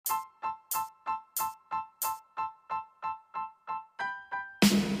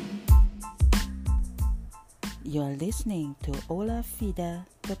You're listening to Ola Fida,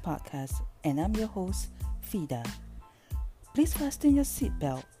 the podcast, and I'm your host, Fida. Please fasten your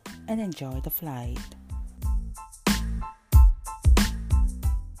seatbelt and enjoy the flight.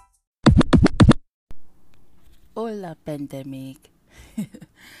 Hola, pandemic.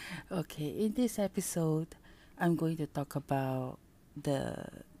 Okay, in this episode, I'm going to talk about the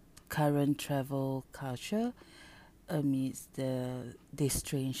current travel culture amidst these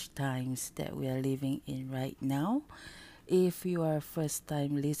strange times that we are living in right now. If you are a first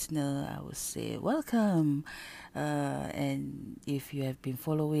time listener, I would say welcome. And if you have been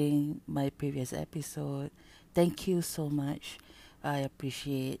following my previous episode, thank you so much. I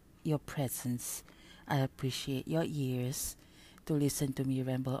appreciate your presence. I appreciate your ears to listen to me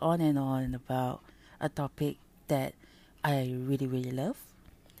ramble on and on about a topic that I really, really love.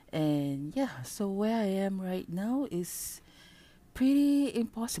 And yeah, so where I am right now is pretty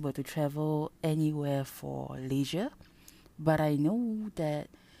impossible to travel anywhere for leisure. But I know that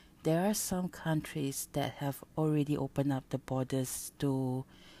there are some countries that have already opened up the borders to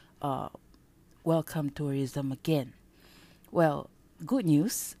uh, welcome tourism again. Well, good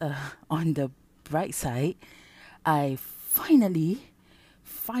news on the bright side, I finally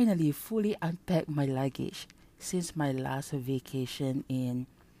fully unpacked my luggage since my last vacation in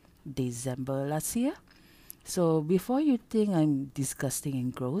December last year. So before you think I'm disgusting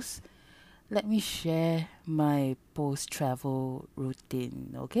and gross, let me share my post-travel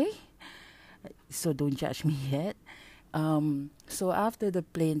routine, okay? So don't judge me yet. So after the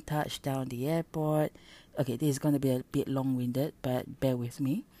plane touched down the airport, okay, this is gonna be a bit long-winded, but bear with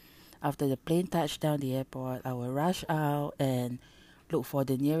me. After the plane touched down the airport, I will rush out and look for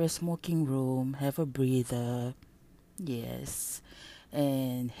the nearest smoking room, have a breather, yes,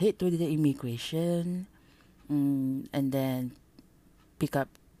 and head to the immigration, and then pick up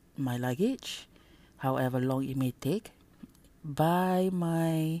my luggage, however long it may take. Buy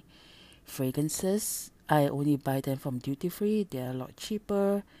my fragrances. I only buy them from duty free. They're a lot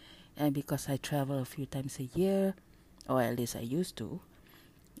cheaper, and because I travel a few times a year, or at least I used to,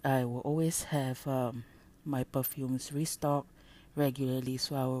 I will always have my perfumes restocked regularly,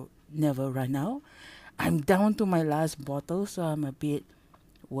 so I will never run out. I'm down to my last bottle, so I'm a bit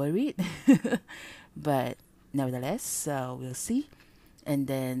worried, but nevertheless, we'll see. And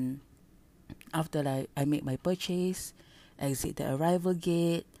then after I make my purchase, exit the arrival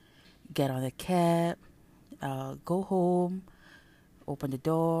gate, get on a cab, go home, open the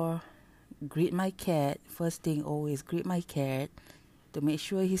door, greet my cat. First thing, always greet my cat to make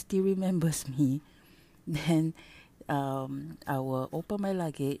sure he still remembers me. Then I will open my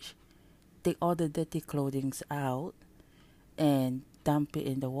luggage, take all the dirty clothing out, and dump it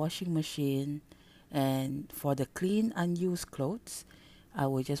in the washing machine. And for the clean, unused clothes, I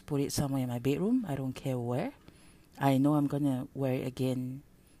will just put it somewhere in my bedroom. I don't care where. I know I'm gonna wear it again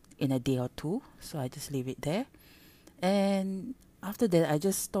in a day or two, so I just leave it there. And after that, I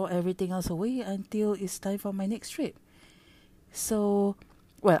just store everything else away until it's time for my next trip. So,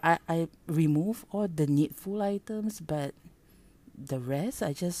 well, I remove all the needful items, but the rest,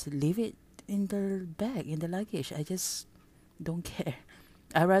 I just leave it in the bag, in the luggage. I just don't care.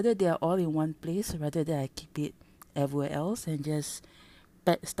 I rather they are all in one place rather than I keep it everywhere else and just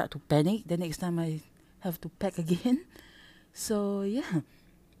start to panic the next time I have to pack again. So yeah,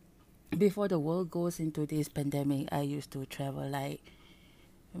 before the world goes into this pandemic, I used to travel like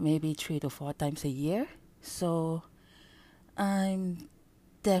maybe 3 to 4 times a year. So I'm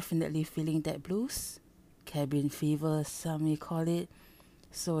definitely feeling that blues, cabin fever, some may call it.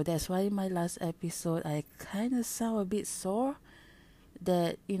 So that's why in my last episode, I kind of sound a bit sore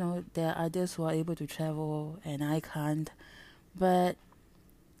that, there are others who are able to travel and I can't. But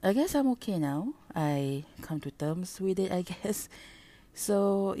I guess I'm okay now. I come to terms with it, I guess.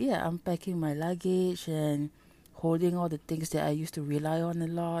 So yeah, I'm packing my luggage and holding all the things that I used to rely on a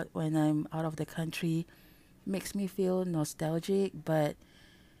lot when I'm out of the country. Makes me feel nostalgic, but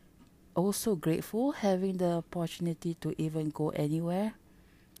also grateful having the opportunity to even go anywhere.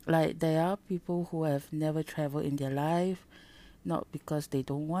 Like there are people who have never traveled in their life, not because they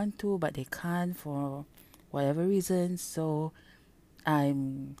don't want to, but they can't for whatever reason. So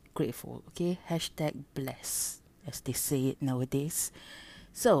I'm grateful, okay? Hashtag bless, as they say it nowadays.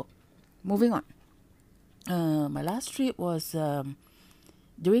 So, moving on. My last trip was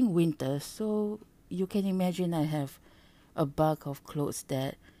during winter, so you can imagine I have a bulk of clothes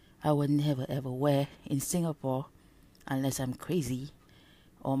that I will never ever wear in Singapore unless I'm crazy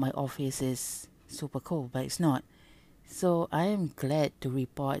or my office is super cold, but it's not. So I am glad to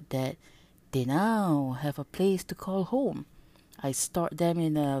report that they now have a place to call home. I stored them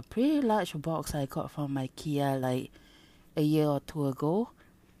in a pretty large box I got from IKEA like a year or two ago.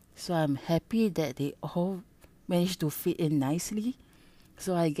 So I'm happy that they all managed to fit in nicely.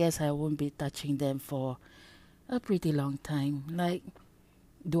 So I guess I won't be touching them for a pretty long time. Like,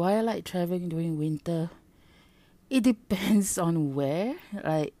 do I like traveling during winter? It depends on where.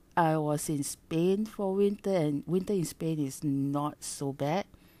 Like, I was in Spain for winter, and winter in Spain is not so bad.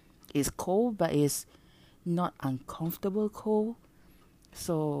 It's cold, but it's not uncomfortable cold.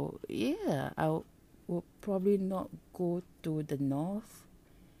 So yeah, will probably not go to the north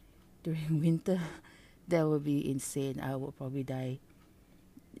during winter. That would be insane. I would probably die.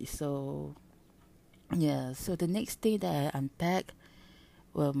 So yeah, so the next thing that I unpacked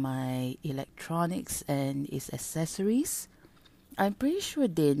were my electronics and its accessories. I'm pretty sure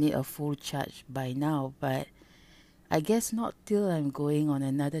they need a full charge by now, but I guess not till I'm going on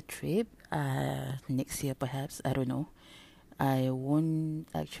another trip. Next year perhaps. I don't know. I won't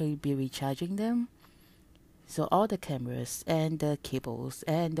actually be recharging them. So all the cameras and the cables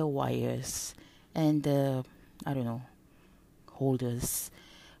and the wires and the, I don't know, holders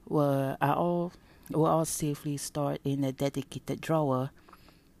were all safely stored in a dedicated drawer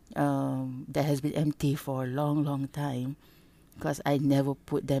that has been empty for a long, long time because I never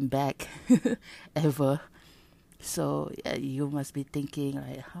put them back ever. So you must be thinking,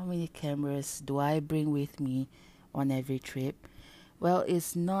 like, how many cameras do I bring with me on every trip? Well,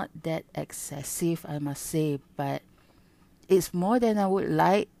 it's not that excessive, I must say, but it's more than I would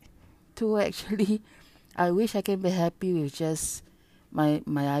like to actually. I wish I can be happy with just my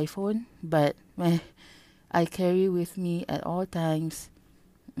iPhone, but I carry with me at all times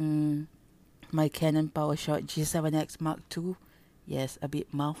mm, my Canon PowerShot G7X Mark II. Yes, a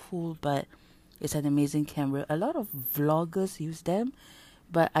bit mouthful, but it's an amazing camera. A lot of vloggers use them,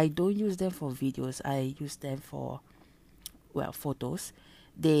 but I don't use them for videos. I use them for, well, photos.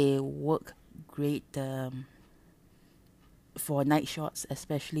 They work great for night shots,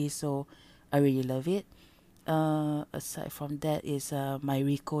 especially. So I really love it. Aside from that is my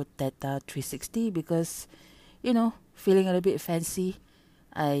Ricoh Theta 360 because, feeling a little bit fancy.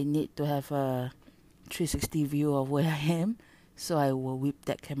 I need to have a 360 view of where I am, so I will whip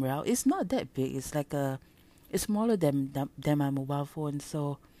that camera out. It's not that big. It's smaller than my mobile phone,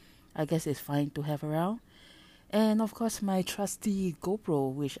 so I guess it's fine to have around. And of course, my trusty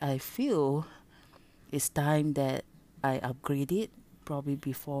GoPro, which I feel it's time that I upgrade it, probably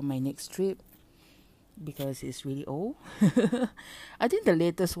before my next trip because it's really old. I think the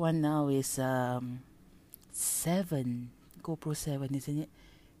latest one now is 7, GoPro 7, isn't it?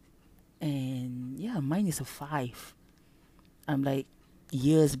 And yeah, mine is a 5. I'm like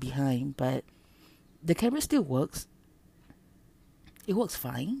years behind, but the camera still works. It works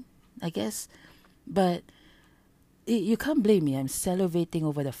fine, I guess. But you can't blame me. I'm salivating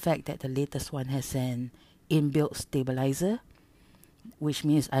over the fact that the latest one has an inbuilt stabilizer, which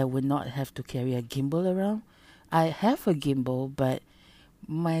means I would not have to carry a gimbal around. I have a gimbal, but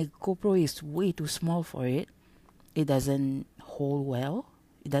my GoPro is way too small for it. It doesn't hold well.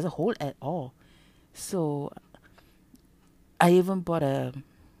 It doesn't hold at all. So I even bought an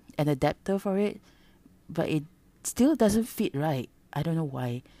adapter for it, but it still doesn't fit right. I don't know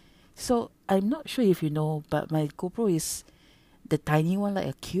why. So I'm not sure if you know, but my GoPro is the tiny one, like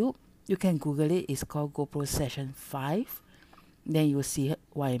a cube. You can Google it. It's called GoPro Session 5. Then you'll see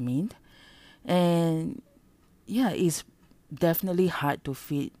what I mean. And yeah, it's definitely hard to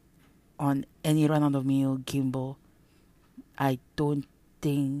fit on any run-of-the-mill gimbal. I don't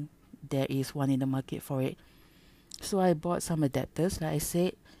think there is one in the market for it. So I bought some adapters, like I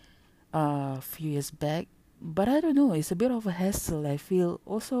said, a few years back. But I don't know, it's a bit of a hassle. I feel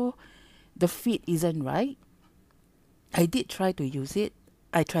also the fit isn't right. I did try to use it.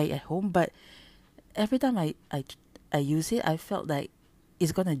 I tried at home, but every time I use it, I felt like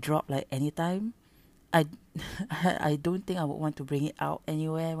it's gonna drop like anytime. I I don't think I would want to bring it out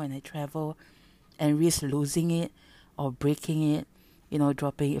anywhere when I travel and risk losing it or breaking it,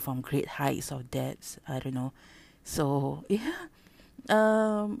 dropping it from great heights or depths. I don't know. So yeah,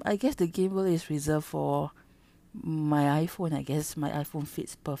 I guess the gimbal is reserved for my iPhone. I guess my iPhone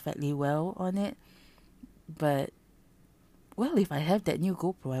fits perfectly well on it. But well, if I have that new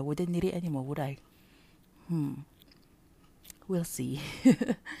GoPro, I wouldn't need it anymore, would I? We'll see.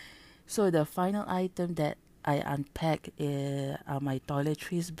 So the final item that I unpack are my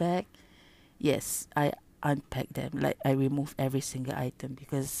toiletries bag. Yes, I unpack them. Like I remove every single item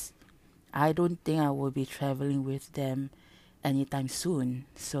because I don't think I will be traveling with them anytime soon.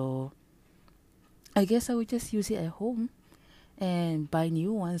 So I guess I will just use it at home and buy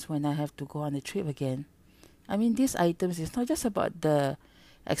new ones when I have to go on a trip again. I mean, these items is not just about the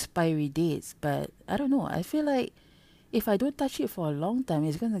expiry dates, but I don't know. I feel like if I don't touch it for a long time,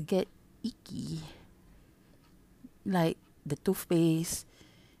 it's gonna get icky. Like the toothpaste,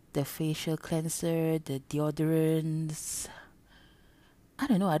 the facial cleanser, the deodorants. I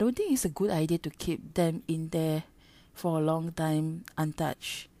don't know. I don't think it's a good idea to keep them in there for a long time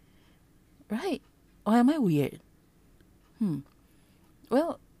untouched. Right? Or am I weird? Hmm.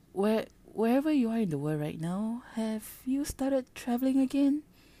 Well, wherever you are in the world right now, have you started traveling again?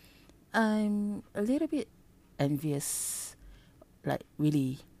 I'm a little bit envious. Like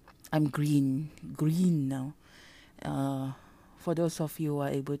really, I'm green now. Uh, for those of you who are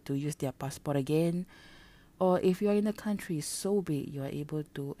able to use their passport again, or if you are in a country so big you are able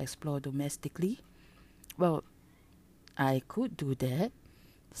to explore domestically, well, I could do that.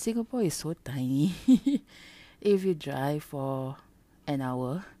 Singapore is so tiny. If you drive for an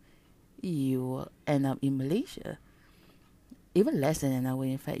hour, you will end up in Malaysia. Even less than an hour,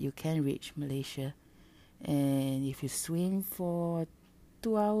 in fact, you can reach Malaysia. And if you swim for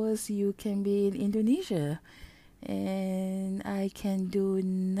 2 hours, you can be in Indonesia. And I can do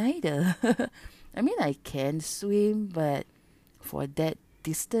neither. I mean, I can swim, but for that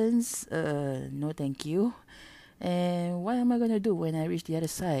distance, no thank you. And what am I going to do when I reach the other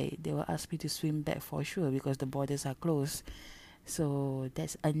side? They will ask me to swim back for sure because the borders are closed. So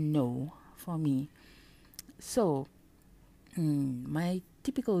that's a no for me. So, my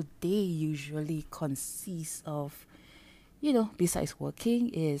typical day usually consists of, besides working,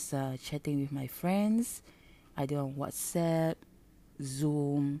 is chatting with my friends, either on WhatsApp,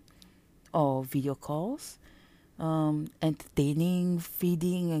 Zoom, or video calls. Entertaining,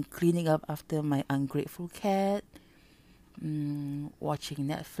 feeding, and cleaning up after my ungrateful cat. Watching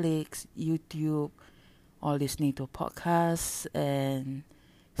Netflix, YouTube, or listening to podcasts, and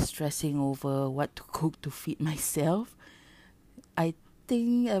stressing over what to cook to feed myself. I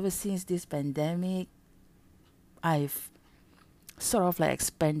think ever since this pandemic, I've sort of like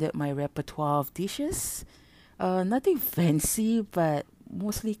expanded my repertoire of dishes. Nothing fancy, but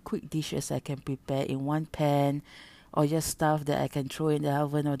mostly quick dishes I can prepare in one pan, or just stuff that I can throw in the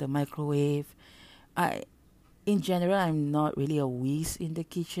oven or the microwave. In general, I'm not really a whiz in the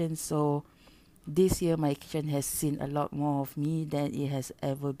kitchen, so this year my kitchen has seen a lot more of me than it has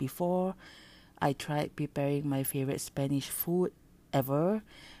ever before. I tried preparing my favorite Spanish food ever,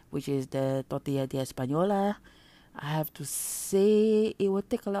 which is the tortilla de española. I have to say it will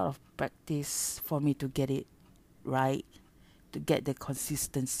take a lot of practice for me to get it right, to get the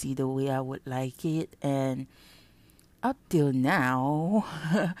consistency the way I would like it. And up till now,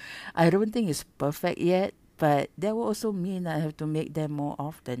 I don't think it's perfect yet, but that will also mean I have to make them more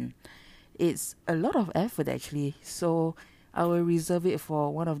often. It's a lot of effort actually, so I will reserve it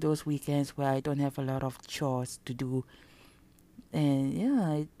for one of those weekends where I don't have a lot of chores to do. And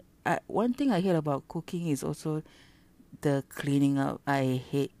yeah, one thing I hear about cooking is also the cleaning up. I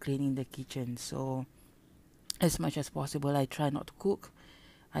hate cleaning the kitchen, so as much as possible, I try not to cook.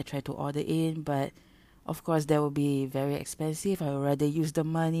 I try to order in, but of course, that will be very expensive. I would rather use the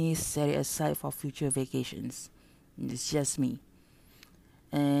money, set it aside for future vacations. It's just me.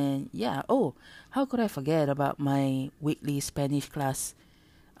 And yeah, oh, how could I forget about my weekly Spanish class?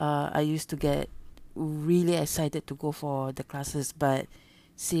 I used to get really excited to go for the classes, but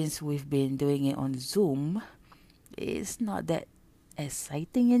since we've been doing it on Zoom, it's not that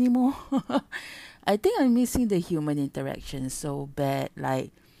exciting anymore. I think I'm missing the human interaction so bad.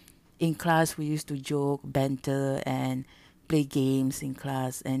 Like in class, we used to joke, banter, and play games in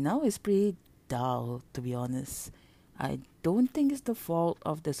class, and now it's pretty dull, to be honest. I don't think it's the fault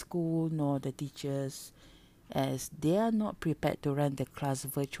of the school nor the teachers, as they are not prepared to run the class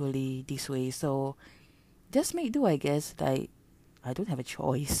virtually this way. So just make do, I guess. Like, I don't have a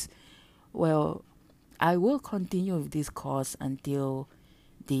choice. Well, I will continue with this course until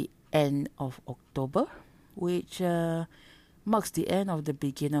the end of October, which marks the end of the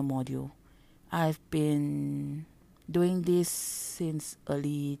beginner module. I've been doing this since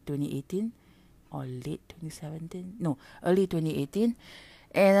early 2018 or late 2017. No, early 2018.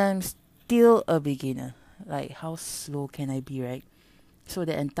 And I'm still a beginner. Like, how slow can I be, right? So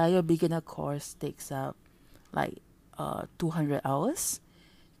the entire beginner course takes up like 200 hours,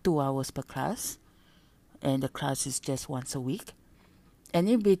 2 hours per class. And the class is just once a week. And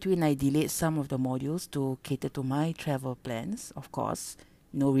in between, I delayed some of the modules to cater to my travel plans, of course,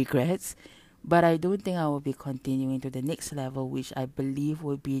 no regrets. But I don't think I will be continuing to the next level, which I believe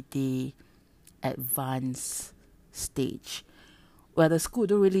will be the advanced stage. Well, the school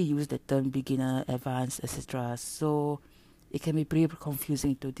don't really use the term beginner, advanced, etc. So it can be pretty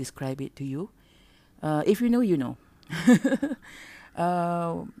confusing to describe it to you. If you know, you know.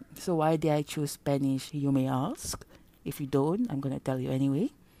 So why did I choose Spanish, you may ask? If you don't, I'm going to tell you anyway.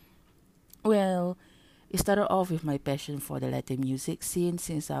 Well, it started off with my passion for the Latin music scene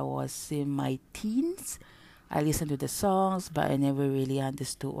since I was in my teens. I listened to the songs, but I never really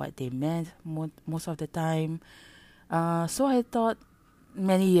understood what they meant most of the time. So I thought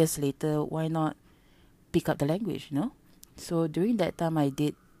many years later, why not pick up the language, you know? So during that time,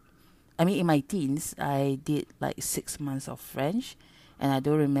 in my teens, I did like 6 months of French, and I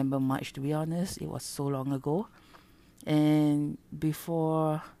don't remember much, to be honest. It was so long ago. And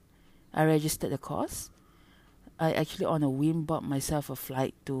before I registered the course, I actually on a whim bought myself a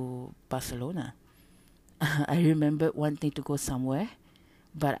flight to Barcelona. I remember wanting to go somewhere,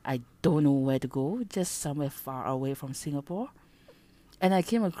 but I don't know where to go, just somewhere far away from Singapore. And I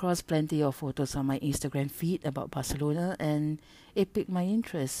came across plenty of photos on my Instagram feed about Barcelona, and it piqued my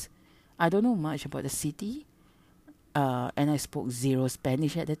interest. I don't know much about the city, and I spoke zero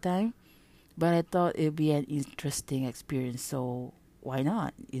Spanish at the time, but I thought it'd be an interesting experience, so why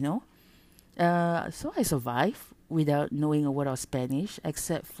not, you know? So I survived without knowing a word of Spanish,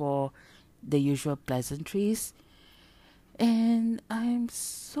 except for the usual pleasantries. And I'm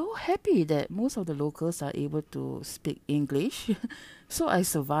so happy that most of the locals are able to speak English. So I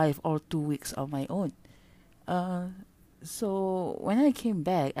survived all 2 weeks on my own. Uh, so when I came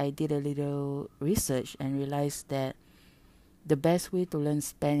back, I did a little research and realized that the best way to learn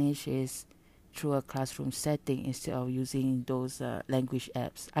Spanish is through a classroom setting instead of using those language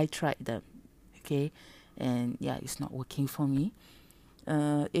apps. I tried them, okay, and yeah, it's not working for me.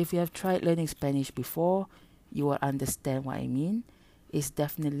 If you have tried learning Spanish before, you will understand what I mean. It's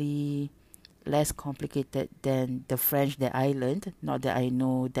definitely less complicated than the French that I learned. Not that I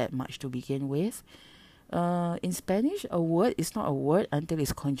know that much to begin with. In Spanish, a word is not a word until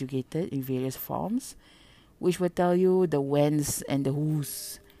it's conjugated in various forms, which will tell you the whens and the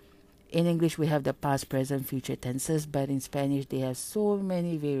whos. In English, we have the past, present, future tenses, but in Spanish, they have so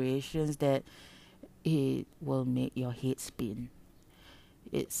many variations that it will make your head spin.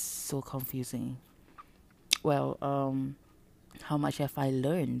 It's so confusing. Well, how much have I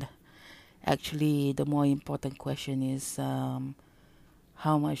learned? Actually, the more important question is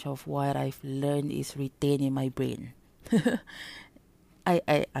how much of what I've learned is retained in my brain.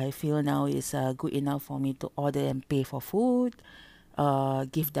 I feel now is good enough for me to order and pay for food,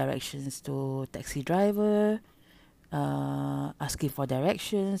 give directions to taxi driver, asking for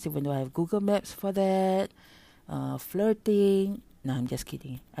directions, even though I have Google Maps for that, flirting. No, I'm just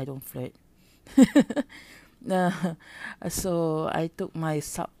kidding. I don't flirt. Uh, so I took my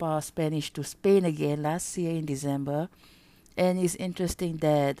subpar Spanish to Spain again last year in December, and it's interesting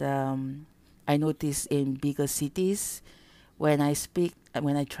that I noticed in bigger cities when I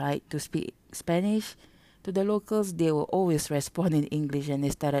tried to speak Spanish to the locals, they will always respond in English, and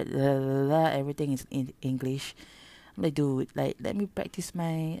they started everything is in English. I'm like, dude, like let me practice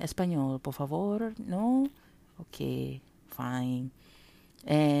my español, por favor. No, okay, fine.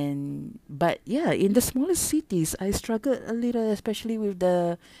 And but yeah, in the smaller cities, I struggled a little, especially with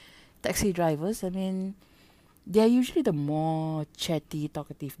the taxi drivers. I mean, they are usually the more chatty,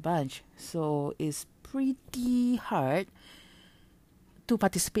 talkative bunch, so it's pretty hard to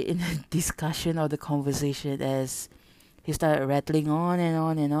participate in the discussion or the conversation as he started rattling on and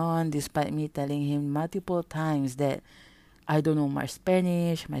on and on, despite me telling him multiple times that I don't know much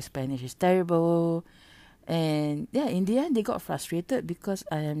Spanish, my Spanish is terrible. And yeah, in the end, they got frustrated because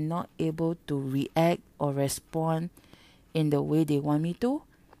I am not able to react or respond in the way they want me to.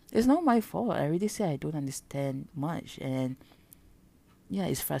 It's not my fault. I already say I don't understand much. And yeah,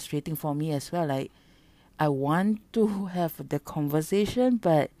 it's frustrating for me as well. Like, I want to have the conversation,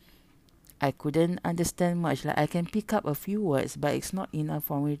 but I couldn't understand much. Like, I can pick up a few words, but it's not enough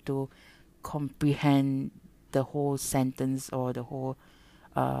for me to comprehend the whole sentence or the whole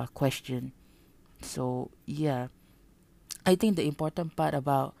question. So yeah, I think the important part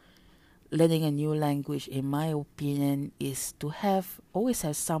about learning a new language, in my opinion, is to always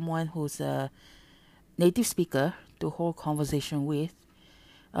have someone who's a native speaker to hold conversation with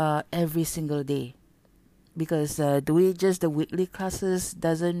every single day. Because doing just the weekly classes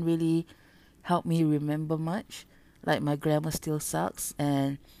doesn't really help me remember much. Like, my grammar still sucks,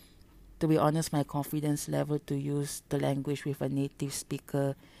 and to be honest, my confidence level to use the language with a native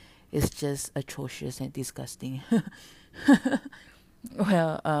speaker is just atrocious and disgusting.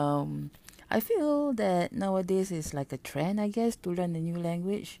 Well, I feel that nowadays is like a trend, I guess, to learn a new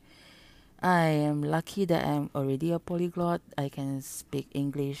language. I am lucky that I'm already a polyglot. I can speak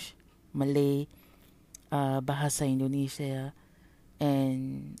English, Malay, Bahasa Indonesia,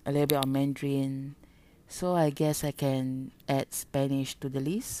 and a little bit of Mandarin. So I guess I can add Spanish to the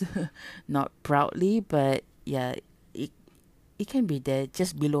list. Not proudly, but yeah, it, it can be there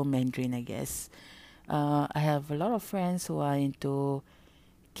just below Mandarin, I guess. I have a lot of friends who are into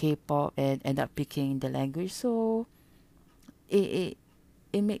K-pop and end up picking the language. So it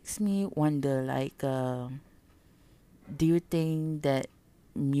it makes me wonder, like, do you think that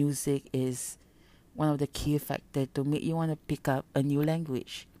music is one of the key factors to make you want to pick up a new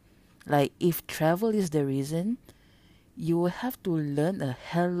language? Like, if travel is the reason, you will have to learn a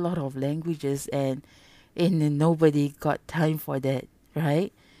hell lot of languages, and nobody got time for that,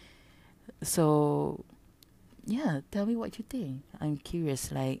 right? So yeah, tell me what you think. I'm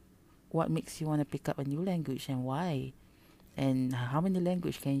curious, like, what makes you want to pick up a new language and why? And how many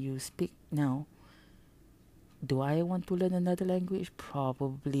language can you speak now? Do I want to learn another language?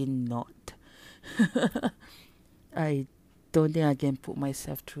 Probably not. I don't think I can put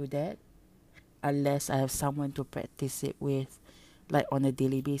myself through that unless I have someone to practice it with, like on a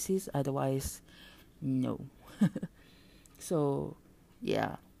daily basis. Otherwise, no. So,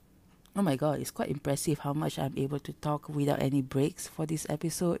 yeah. Oh my god, it's quite impressive how much I'm able to talk without any breaks for this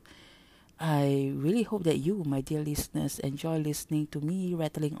episode. I really hope that you, my dear listeners, enjoy listening to me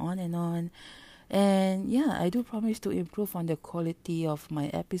rattling on and on. And yeah, I do promise to improve on the quality of my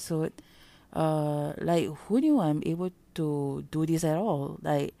episode. Like, who knew I'm able to do this at all?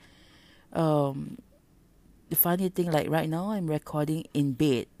 Like, um, the funny thing, like right now, I'm recording in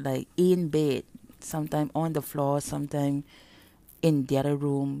bed, like in bed. Sometime on the floor, sometime in the other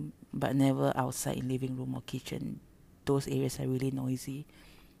room, but never outside in living room or kitchen. Those areas are really noisy.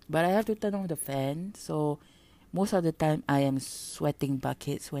 But I have to turn on the fan, so most of the time I am sweating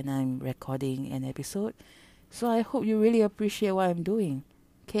buckets when I'm recording an episode. So I hope you really appreciate what I'm doing.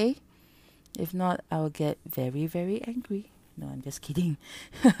 Okay? If not, I'll get very, very angry. No, I'm just kidding.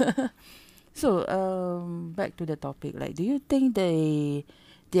 So, back to the topic. Like, do you think the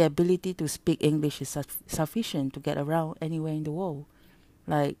ability to speak English is sufficient to get around anywhere in the world?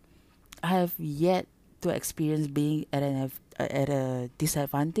 Like, I have yet to experience being at a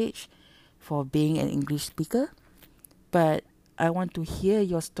disadvantage for being an English speaker, but I want to hear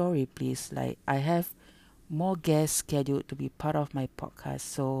your story, please. Like, I have more guests scheduled to be part of my podcast,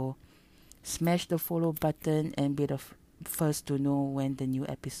 so smash the follow button and be the first to know when the new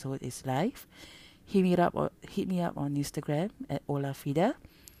episode is live. Hit me up on Instagram at Olafida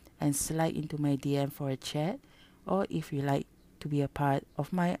and slide into my DM for a chat, or if you like to be a part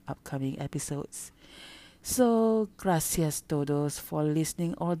of my upcoming episodes. So, gracias todos for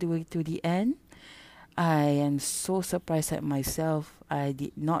listening all the way to the end. I am so surprised at myself. I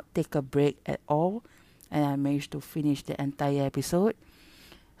did not take a break at all, and I managed to finish the entire episode.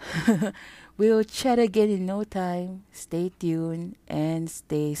 We'll chat again in no time. Stay tuned and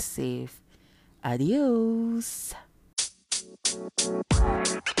stay safe. Adios.